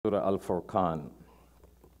Surah Al-Furqan.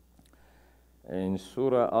 In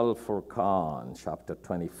Surah Al-Furqan, chapter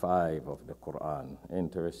 25 of the Quran,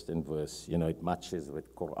 interesting verse, it matches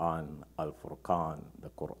with Quran, Al-Furqan, the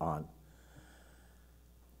Quran.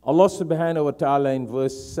 Allah subhanahu wa ta'ala in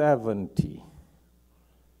verse 70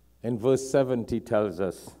 tells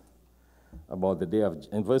us about the day of,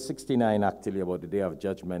 in verse 69 actually, about the day of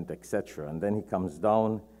judgment, etc. And then he comes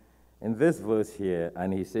down in this verse here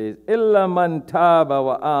and he says, Illa man taba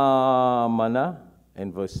wa amana,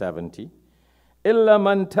 in verse 70. Illa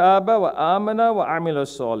man taba wa amana wa amila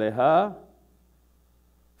saliha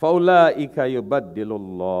faulaika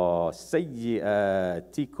yubaddilullah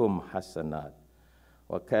sayyiatikum hasanat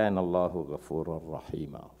wa kana Allahu ghafuran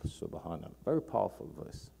rahima. Subhanallah. Very powerful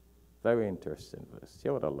verse. Very interesting verse.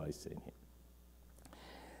 Hear what Allah is saying here.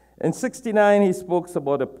 In 69, he speaks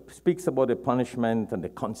about the punishment and the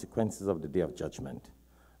consequences of the day of judgment.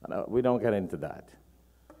 And we don't get into that.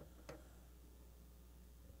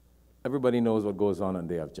 Everybody knows what goes on the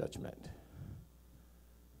day of judgment.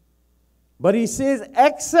 But he says,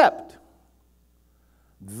 except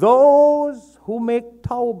those who make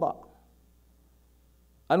tawbah.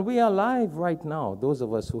 And we are alive right now, those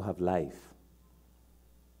of us who have life.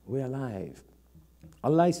 We are alive.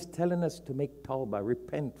 Allah is telling us to make tawbah,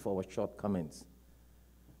 repent for our shortcomings.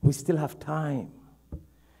 We still have time.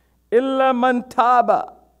 Illa man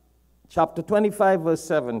taba, chapter 25, verse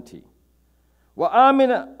 70. Wa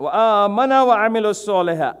amana wa amilu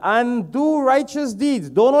saliha, and do righteous deeds.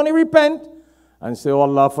 Don't only repent and say, oh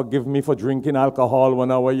Allah, forgive me for drinking alcohol when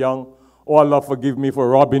I was young. Oh Allah, forgive me for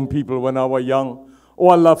robbing people when I was young. Oh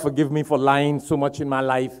Allah, forgive me for lying so much in my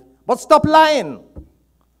life. But stop lying.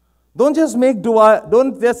 Don't just make dua.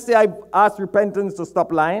 Don't just say, I ask repentance to stop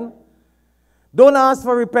lying. Don't ask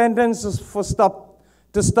for repentance to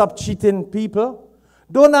stop cheating people.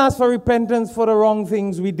 Don't ask for repentance for the wrong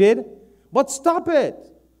things we did. But stop it.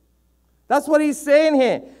 That's what he's saying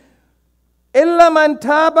here. Illa man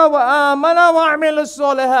taba wa amana wa amila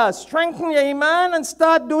saliha. Strengthen your iman and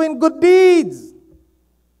start doing good deeds.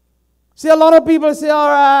 See, a lot of people say, all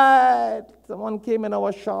right, someone came in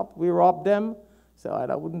our shop, we robbed them. So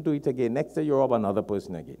I wouldn't do it again. Next day you rob another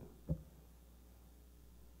person again.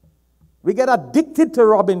 We get addicted to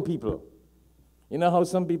robbing people. You know how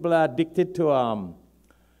some people are addicted to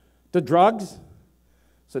drugs?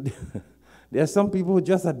 So there are some people who are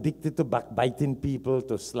just addicted to backbiting people,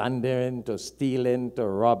 to slandering, to stealing, to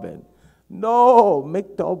robbing. No,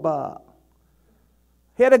 make tawbah.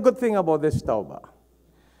 Hear the good thing about this tawbah.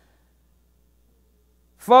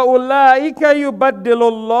 فَأُولَٰئِكَ يُبَدِّلُ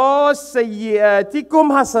اللَّهُ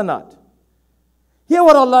سَيِّئَاتِكُمْ حَسَنَاتٍ. Hear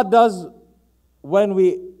what Allah does when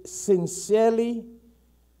we sincerely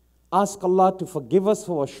ask Allah to forgive us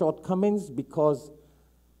for our shortcomings because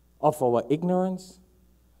of our ignorance,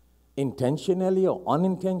 intentionally or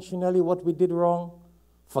unintentionally what we did wrong,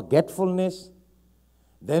 forgetfulness.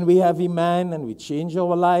 Then we have iman and we change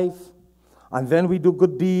our life, and then we do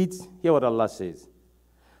good deeds. Hear what Allah says.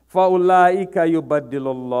 فَأُولَٰئِكَ يُبَدِّلُ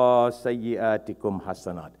اللَّهُ سَيِّئَاتِكُمْ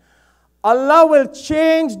حَسَنَاتٍ. Allah will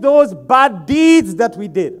change those bad deeds that we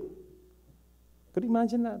did. Could you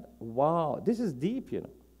imagine that? Wow, this is deep,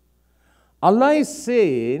 Allah is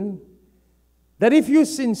saying that if you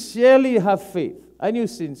sincerely have faith and you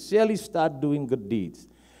sincerely start doing good deeds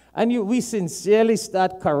and we sincerely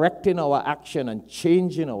start correcting our action and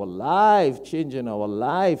changing our life to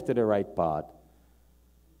the right path,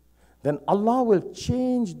 then Allah will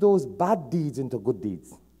change those bad deeds into good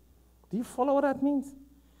deeds. Do you follow what that means?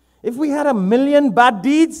 If we had 1,000,000 bad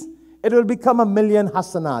deeds, it will become 1,000,000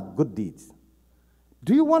 hasanat, good deeds.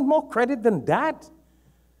 Do you want more credit than that?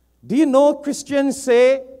 Do you know Christians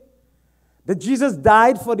say that Jesus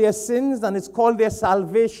died for their sins and it's called their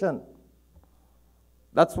salvation?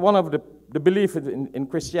 That's one of the belief in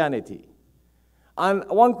Christianity. And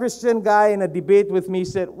one Christian guy in a debate with me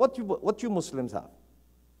said, what you Muslims have?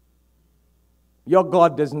 Your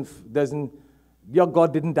God didn't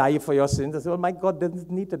die for your sins. I said, well, my God doesn't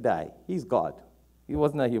need to die. He's God. He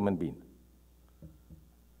wasn't a human being.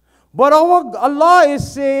 But our Allah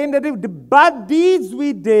is saying that if the bad deeds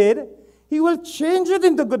we did, He will change it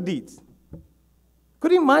into good deeds.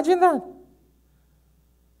 Could you imagine that?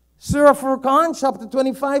 Surah Furqan, chapter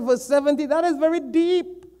 25, verse 70, that is very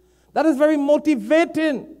deep. That is very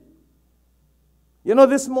motivating.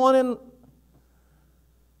 This morning,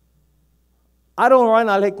 I don't run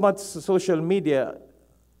Alhikmat's social media,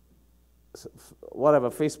 whatever,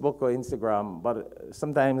 Facebook or Instagram, but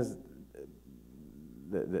sometimes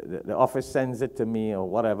the office sends it to me or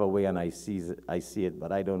whatever way and I see it,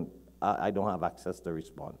 but I don't have access to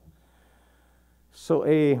respond. So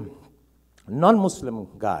a non-Muslim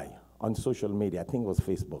guy on social media, I think it was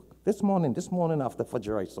Facebook. This morning after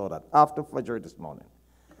Fajr, I saw that. After Fajr this morning.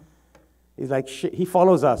 He's like, he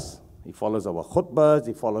follows us. He follows our khutbahs,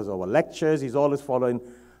 he follows our lectures, he's always following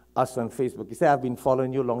us on Facebook. He said, I've been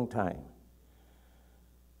following you a long time.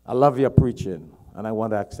 I love your preaching, and I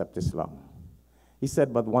want to accept Islam. He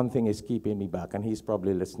said, but one thing is keeping me back, and he's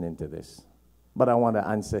probably listening to this. But I want to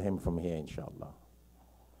answer him from here, inshallah.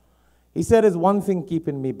 He said, there's one thing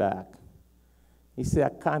keeping me back. He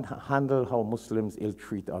said, I can't handle how Muslims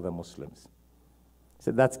ill-treat other Muslims. He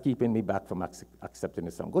said, that's keeping me back from accepting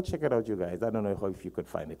Islam. Go check it out, you guys. I don't know if you could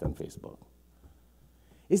find it on Facebook.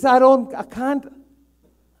 He said, I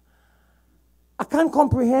can't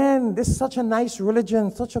comprehend. This is such a nice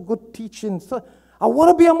religion, such a good teaching. So, I want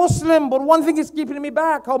to be a Muslim, but one thing is keeping me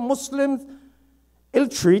back, how Muslims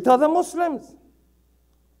ill-treat other Muslims.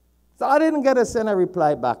 So I didn't get to send a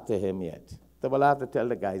reply back to him yet. So well, I have to tell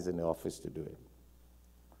the guys in the office to do it.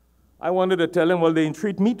 I wanted to tell him, well, they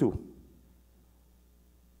entreat me too.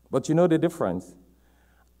 But you know the difference?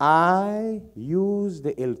 I use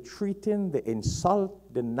the ill-treating, the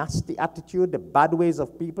insult, the nasty attitude, the bad ways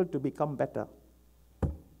of people to become better.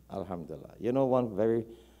 Alhamdulillah. You know, one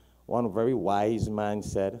very wise man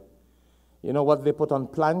said, you know what they put on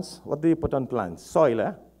plants? What do you put on plants? Soil,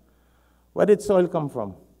 eh? Where did soil come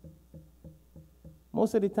from?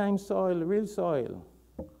 Most of the time, soil, real soil.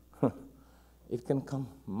 It can come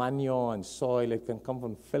manure and soil. It can come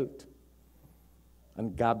from filth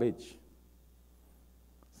and garbage.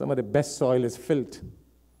 Some of the best soil is filth,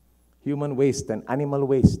 human waste and animal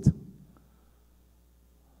waste,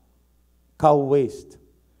 cow waste.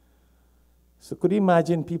 So could you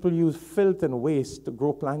imagine people use filth and waste to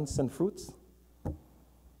grow plants and fruits?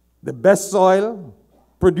 The best soil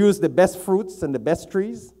produce the best fruits and the best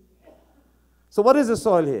trees. So what is the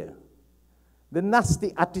soil here? The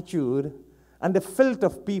nasty attitude and the filth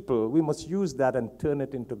of people, we must use that and turn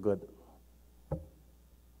it into good.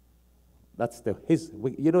 That's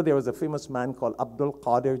you know, there was a famous man called Abdul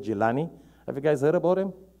Qadir Jilani. Have you guys heard about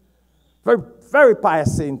him? Very, very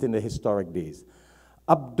pious saint in the historic days.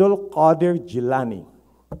 Abdul Qadir Jilani.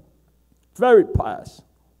 Very pious,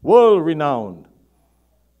 world-renowned,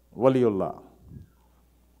 waliullah.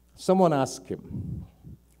 Someone asked him,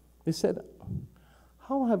 he said,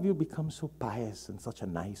 how have you become so pious and such a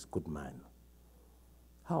nice, good man?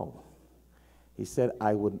 How? He said,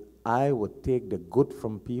 I would take the good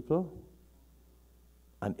from people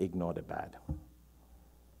and ignore the bad.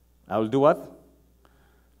 I will do what?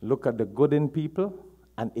 Look at the good in people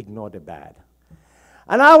and ignore the bad.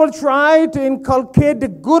 And I will try to inculcate the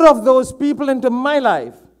good of those people into my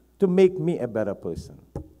life to make me a better person.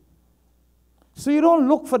 So you don't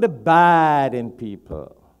look for the bad in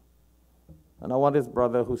people. And I want this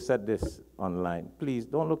brother who said this online, please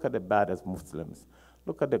don't look at the bad as Muslims.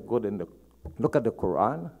 Look at the good look at the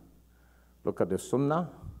Quran, look at the Sunnah,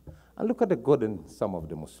 and look at the good in some of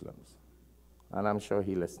the Muslims. And I'm sure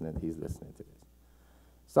he's listening to this.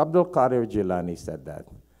 So Abdul Qadir Jilani said that.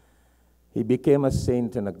 He became a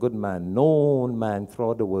saint and a good man, known man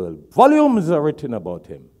throughout the world. Volumes are written about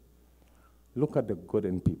him. Look at the good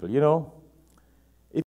in people. You know,